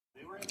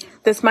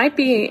This might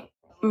be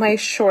my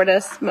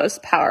shortest,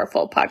 most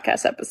powerful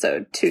podcast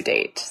episode to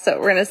date. So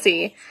we're going to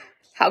see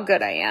how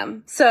good I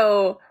am.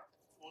 So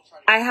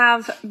I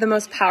have the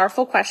most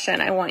powerful question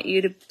I want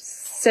you to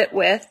sit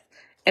with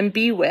and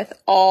be with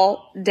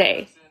all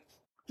day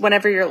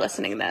whenever you're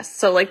listening to this.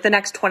 So like the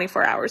next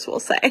 24 hours, we'll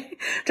say,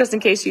 just in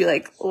case you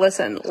like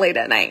listen late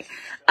at night.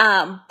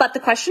 But the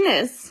question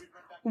is,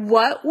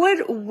 what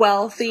would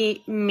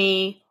wealthy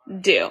me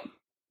do?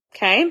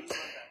 Okay.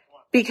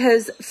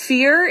 Because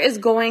fear is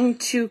going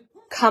to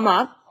come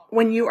up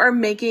when you are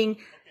making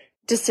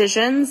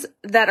decisions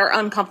that are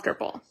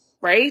uncomfortable,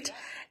 right?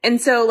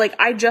 And so like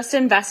I just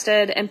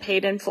invested and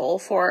paid in full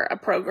for a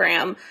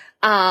program.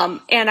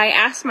 And I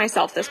asked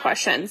myself this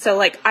question. So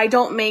like I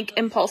don't make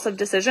impulsive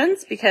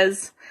decisions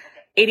because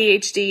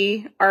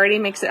ADHD already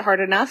makes it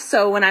hard enough.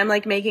 So when I'm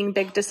like making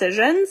big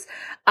decisions,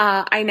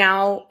 I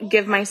now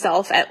give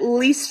myself at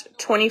least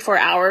 24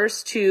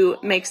 hours to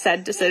make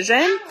said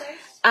decision.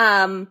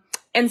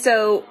 And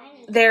so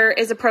there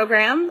is a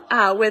program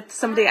with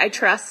somebody I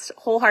trust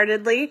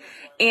wholeheartedly,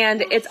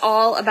 and it's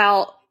all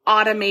about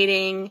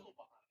automating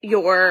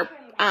your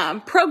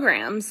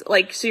programs.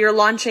 Like, so you're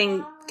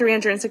launching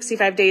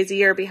 365 days a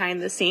year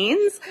behind the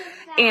scenes.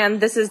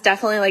 And this is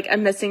definitely like a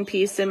missing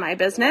piece in my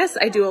business.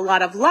 I do a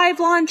lot of live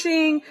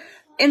launching,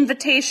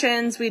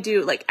 invitations. We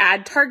do like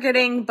ad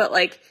targeting, but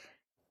like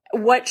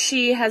what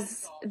she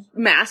has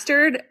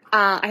mastered,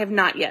 I have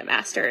not yet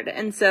mastered.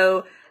 And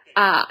so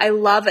I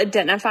love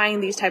identifying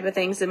these type of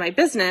things in my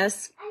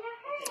business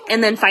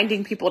and then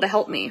finding people to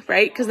help me,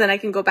 right? Because then I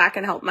can go back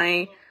and help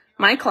my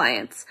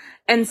clients.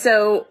 And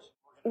so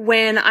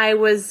when I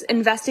was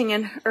investing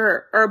in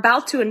her or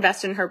about to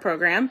invest in her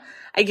program,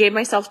 I gave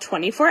myself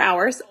 24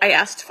 hours. I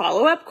asked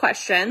follow-up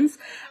questions.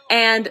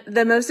 And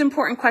the most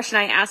important question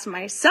I asked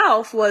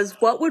myself was,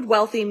 what would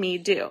wealthy me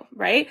do,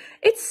 right?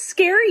 It's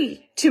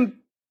scary to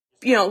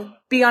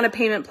be on a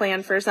payment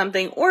plan for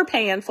something or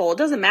pay in full. It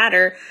doesn't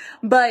matter,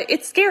 but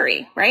it's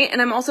scary, right?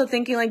 And I'm also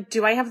thinking like,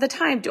 do I have the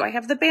time? Do I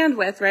have the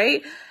bandwidth,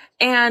 right?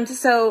 And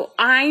so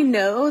I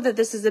know that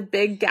this is a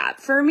big gap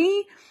for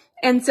me.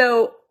 And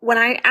so when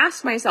I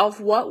asked myself,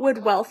 what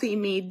would wealthy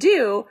me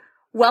do?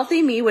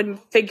 Wealthy me would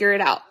figure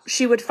it out.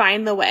 She would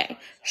find the way.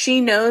 She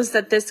knows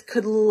that this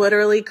could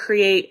literally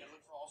create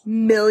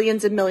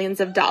millions and millions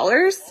of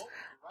dollars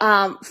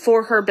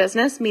for her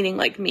business, meaning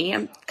like me.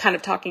 I'm kind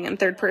of talking in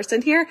third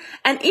person here.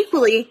 And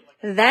equally,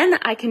 then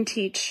I can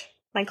teach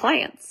my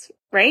clients,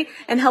 right?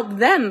 And help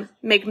them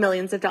make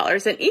millions of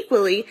dollars. And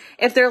equally,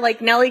 if they're like,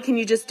 Nellie, can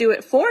you just do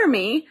it for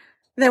me?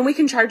 Then we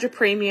can charge a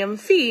premium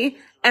fee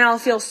and I'll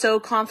feel so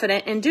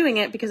confident in doing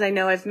it because I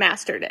know I've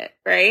mastered it,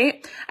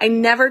 right? I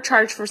never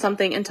charge for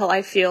something until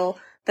I feel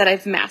that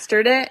I've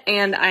mastered it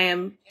and I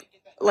am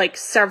like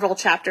several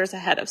chapters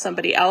ahead of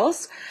somebody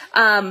else.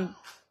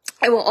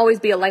 I will always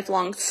be a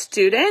lifelong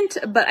student,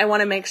 but I want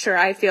to make sure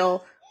I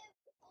feel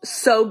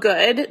so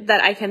good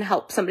that I can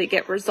help somebody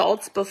get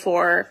results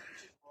before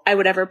I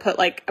would ever put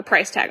like a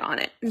price tag on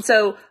it. And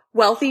so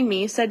wealthy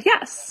me said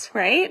yes,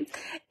 right?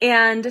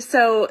 And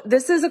so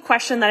this is a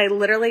question that I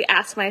literally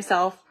ask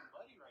myself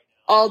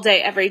all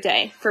day, every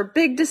day for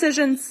big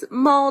decisions,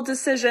 small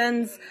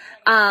decisions.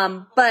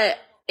 But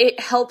it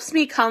helps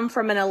me come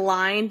from an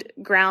aligned,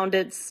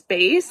 grounded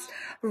space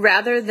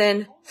rather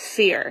than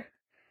fear.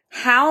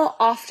 How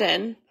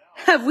often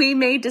have we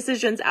made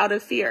decisions out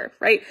of fear,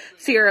 right?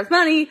 Fear of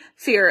money,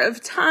 fear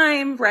of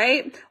time,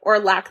 right? Or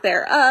lack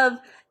thereof.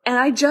 And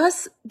I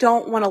just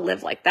don't want to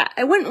live like that.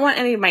 I wouldn't want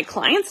any of my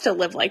clients to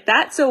live like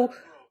that. So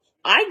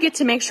I get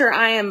to make sure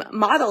I am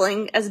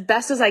modeling as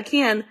best as I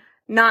can,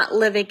 not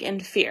living in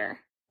fear.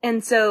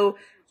 And so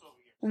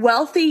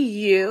wealthy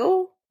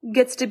you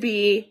gets to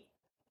be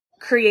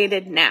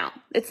created now.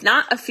 It's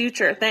not a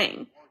future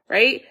thing,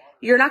 right?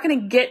 You're not going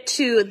to get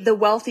to the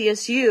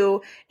wealthiest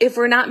you if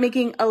we're not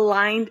making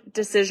aligned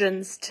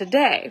decisions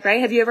today,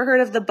 right? Have you ever heard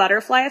of the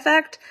butterfly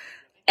effect?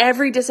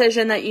 Every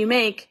decision that you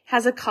make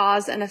has a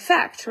cause and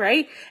effect,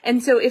 right?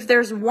 And so if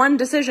there's one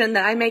decision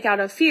that I make out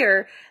of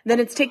fear, then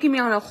it's taking me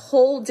on a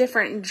whole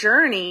different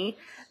journey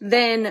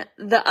than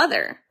the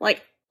other.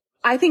 Like,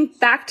 I think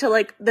back to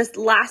like this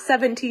last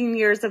 17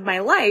 years of my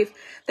life,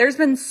 there's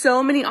been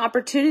so many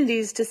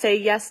opportunities to say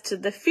yes to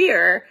the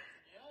fear.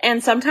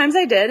 And sometimes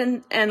I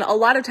did, and a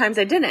lot of times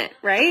I didn't,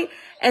 right?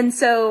 And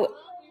so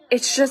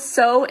it's just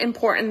so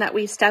important that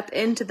we step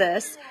into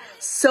this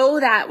so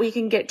that we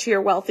can get to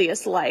your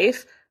wealthiest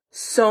life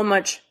so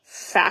much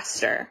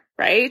faster,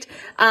 right?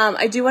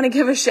 I do want to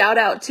give a shout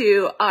out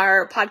to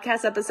our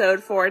podcast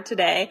episode for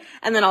today,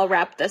 and then I'll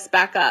wrap this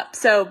back up.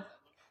 So,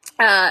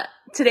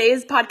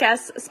 today's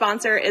podcast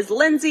sponsor is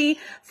Lindsay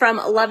from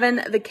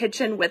Lovin' the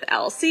Kitchen with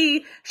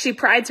LC. She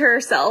prides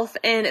herself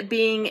in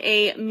being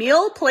a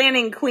meal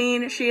planning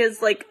queen. She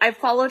is like, I've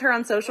followed her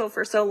on social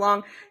for so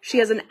long. She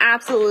has an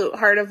absolute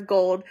heart of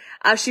gold.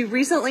 She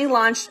recently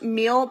launched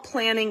Meal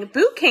Planning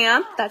Boot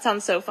Camp. That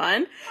sounds so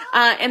fun.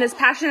 And is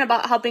passionate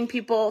about helping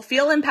people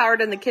feel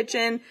empowered in the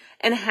kitchen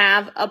and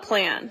have a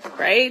plan,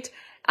 right?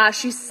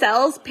 She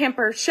sells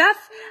Pampered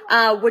Chef,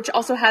 which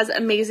also has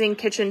amazing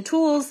kitchen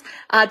tools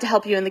to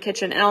help you in the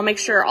kitchen. And I'll make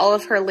sure all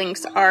of her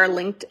links are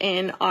linked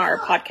in our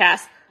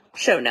podcast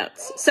show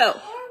notes. So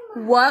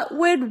what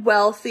would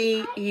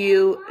wealthy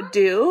you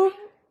do?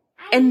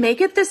 And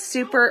make it this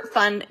super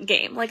fun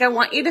game. Like, I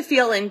want you to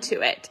feel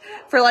into it.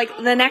 For like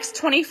the next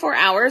 24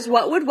 hours,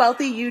 what would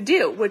wealthy you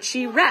do? Would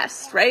she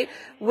rest, right?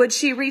 Would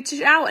she reach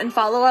out and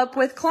follow up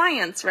with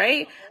clients,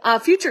 right?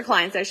 Future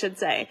clients, I should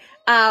say.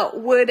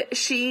 Would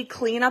she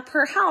clean up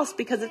her house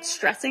because it's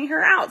stressing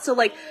her out? So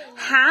like,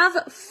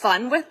 have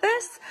fun with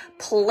this,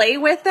 play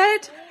with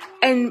it,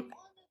 and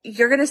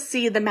you're going to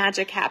see the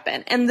magic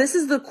happen. And this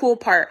is the cool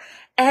part.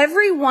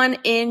 Everyone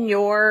in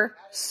your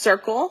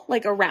circle,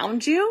 like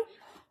around you,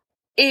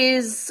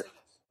 is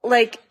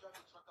like,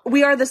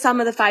 we are the sum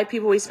of the 5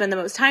 people we spend the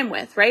most time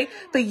with, right?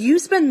 But you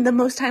spend the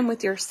most time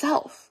with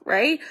yourself,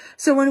 right?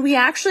 So when we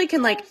actually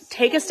can like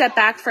take a step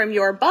back from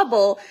your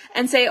bubble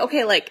and say,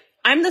 okay, like,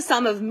 I'm the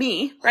sum of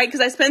me, right?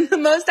 Because I spend the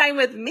most time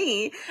with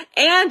me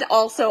and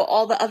also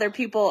all the other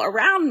people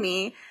around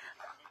me.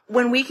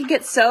 When we can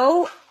get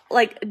so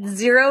like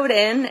zeroed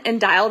in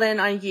and dialed in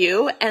on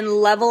you and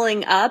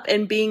leveling up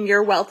and being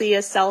your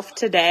wealthiest self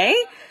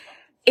today,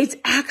 it's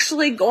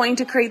actually going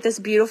to create this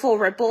beautiful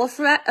ripple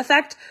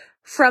effect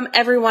from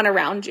everyone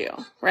around you,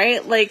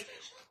 right? Like,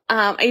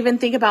 I even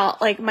think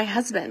about like my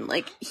husband,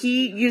 like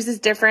he uses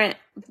different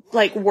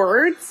like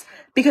words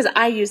because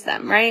I use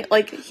them, right?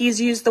 Like he's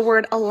used the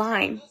word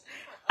align.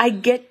 I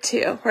get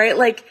to, right?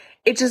 Like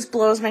it just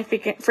blows my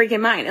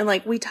freaking mind. And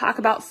like we talk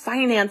about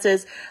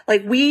finances,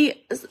 like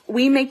we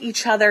make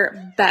each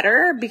other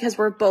better because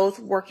we're both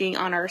working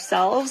on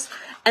ourselves.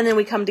 And then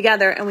we come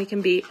together and we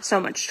can be so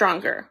much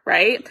stronger,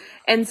 right?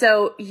 And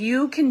so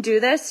you can do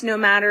this no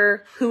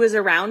matter who is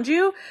around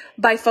you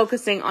by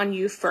focusing on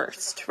you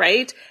first,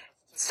 right?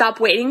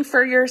 Stop waiting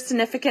for your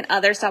significant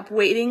other. Stop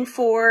waiting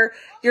for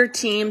your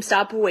team.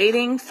 Stop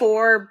waiting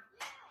for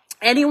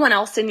anyone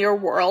else in your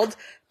world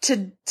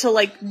to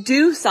like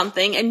do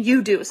something and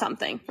you do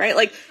something, right?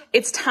 Like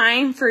it's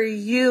time for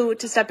you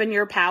to step in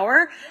your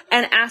power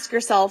and ask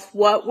yourself,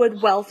 what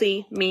would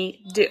wealthy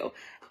me do?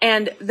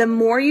 And the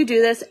more you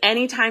do this,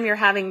 anytime you're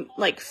having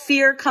like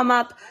fear come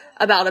up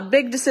about a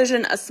big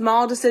decision, a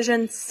small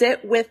decision,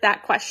 sit with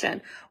that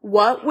question.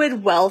 What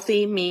would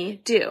wealthy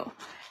me do?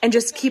 And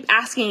just keep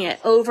asking it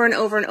over and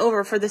over and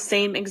over for the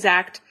same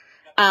exact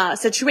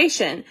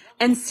situation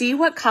and see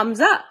what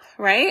comes up,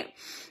 right?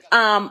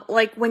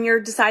 Like when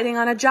you're deciding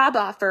on a job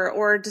offer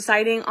or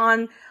deciding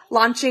on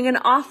launching an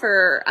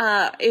offer,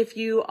 if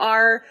you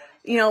are,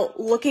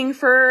 looking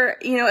for,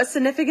 a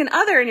significant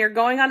other and you're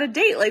going on a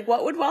date, like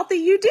what would wealthy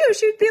you do?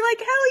 She'd be like,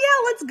 hell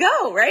yeah, let's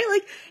go, right?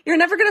 Like you're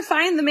never going to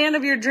find the man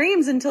of your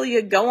dreams until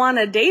you go on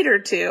a date or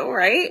two,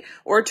 right?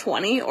 Or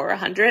 20 or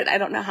 100. I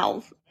don't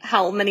know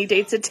how many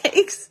dates it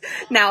takes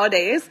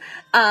nowadays.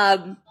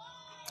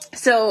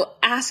 So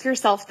ask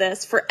yourself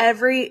this for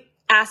every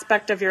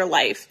aspect of your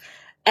life.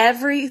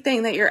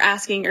 Everything that you're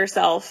asking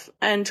yourself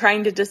and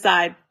trying to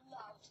decide,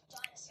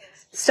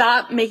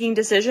 stop making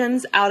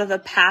decisions out of a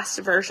past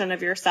version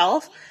of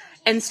yourself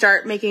and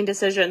start making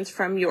decisions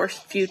from your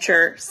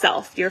future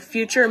self, your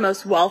future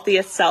most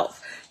wealthiest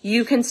self.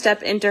 You can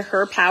step into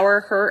her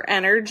power, her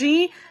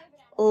energy,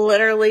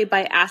 literally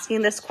by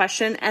asking this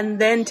question and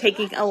then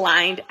taking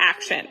aligned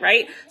action,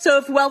 right? So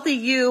if wealthy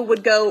you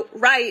would go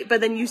right,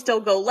 but then you still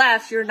go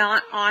left, you're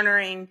not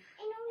honoring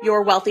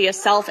your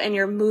wealthiest self and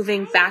you're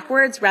moving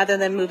backwards rather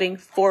than moving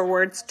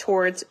forwards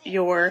towards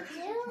your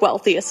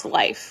wealthiest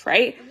life,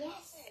 right?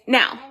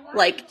 Now,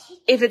 like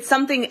if it's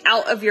something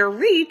out of your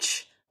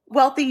reach,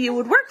 wealthy you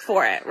would work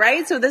for it,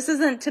 right? So this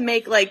isn't to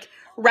make like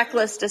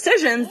reckless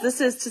decisions. This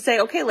is to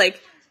say, okay,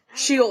 like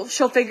she'll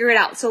figure it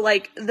out. So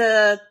like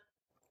the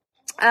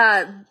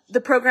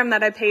program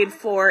that I paid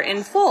for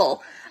in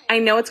full, I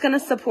know it's going to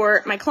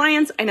support my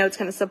clients. I know it's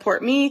going to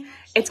support me.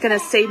 It's going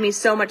to save me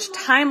so much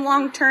time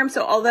long term.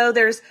 So although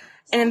there's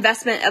an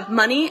investment of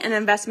money and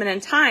investment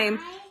in time,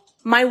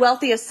 my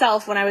wealthiest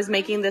self, when I was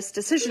making this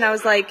decision, I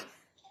was like,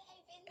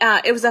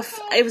 it was a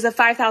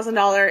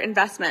 $5,000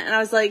 investment. And I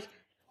was like,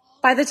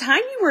 by the time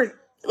you were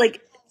like,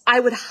 I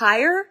would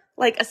hire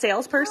like a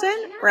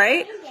salesperson,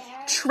 right?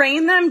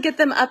 Train them, get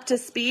them up to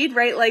speed,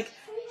 right? Like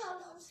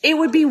it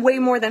would be way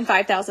more than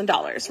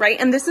 $5,000, right?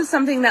 And this is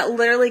something that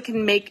literally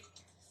can make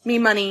me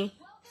money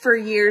for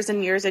years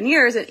and years and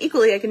years. And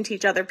equally, I can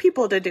teach other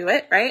people to do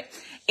it, right?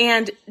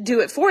 And do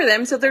it for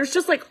them. So there's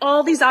just like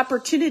all these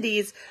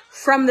opportunities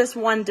from this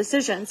one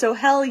decision. So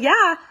hell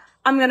yeah,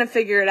 I'm going to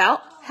figure it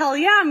out. Hell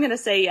yeah, I'm going to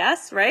say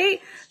yes, right?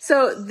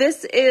 So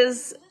this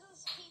is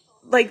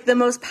like the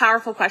most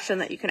powerful question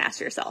that you can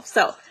ask yourself.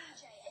 So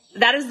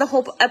that is the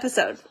whole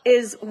episode,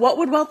 is what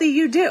would wealthy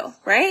you do,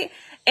 right?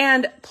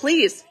 And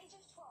please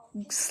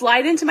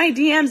slide into my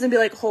DMs and be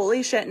like,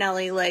 holy shit,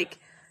 Nelly, like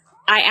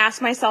I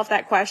asked myself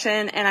that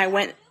question and I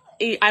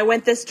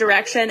went this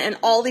direction and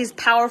all these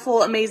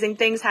powerful, amazing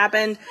things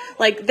happened.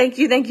 Like, thank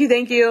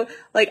you.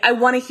 Like, I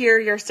want to hear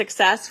your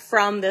success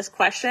from this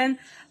question.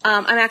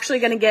 I'm actually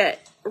going to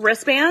get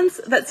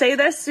wristbands that say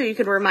this so you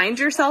can remind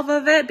yourself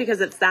of it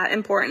because it's that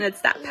important.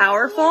 It's that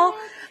powerful.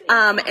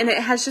 And it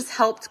has just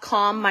helped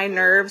calm my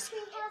nerves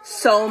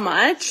so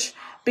much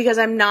because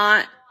I'm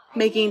not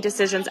making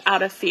decisions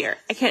out of fear.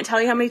 I can't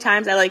tell you how many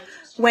times I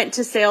went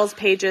to sales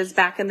pages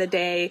back in the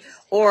day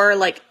or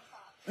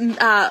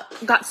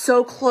got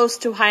so close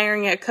to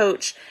hiring a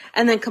coach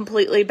and then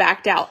completely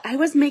backed out. I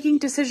was making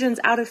decisions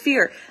out of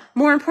fear.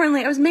 More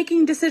importantly, I was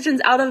making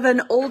decisions out of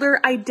an older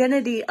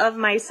identity of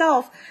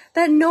myself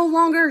that no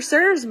longer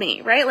serves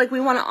me, right? We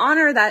want to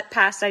honor that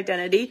past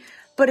identity,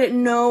 but it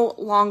no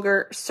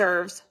longer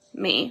serves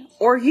me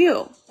or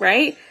you,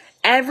 right?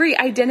 Every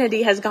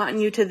identity has gotten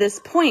you to this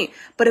point,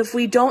 but if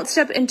we don't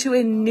step into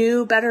a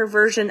new, better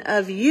version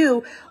of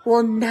you,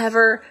 we'll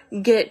never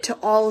get to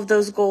all of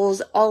those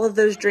goals, all of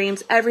those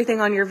dreams, everything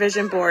on your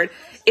vision board.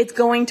 It's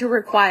going to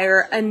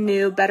require a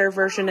new, better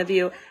version of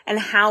you. And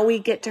how we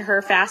get to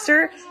her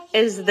faster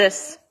is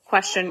this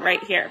question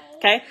right here.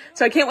 Okay.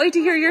 So I can't wait to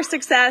hear your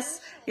success.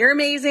 You're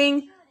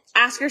amazing.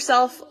 Ask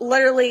yourself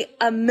literally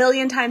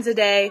 1,000,000 times a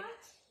day,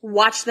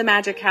 watch the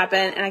magic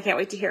happen. And I can't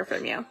wait to hear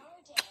from you.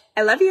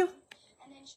 I love you.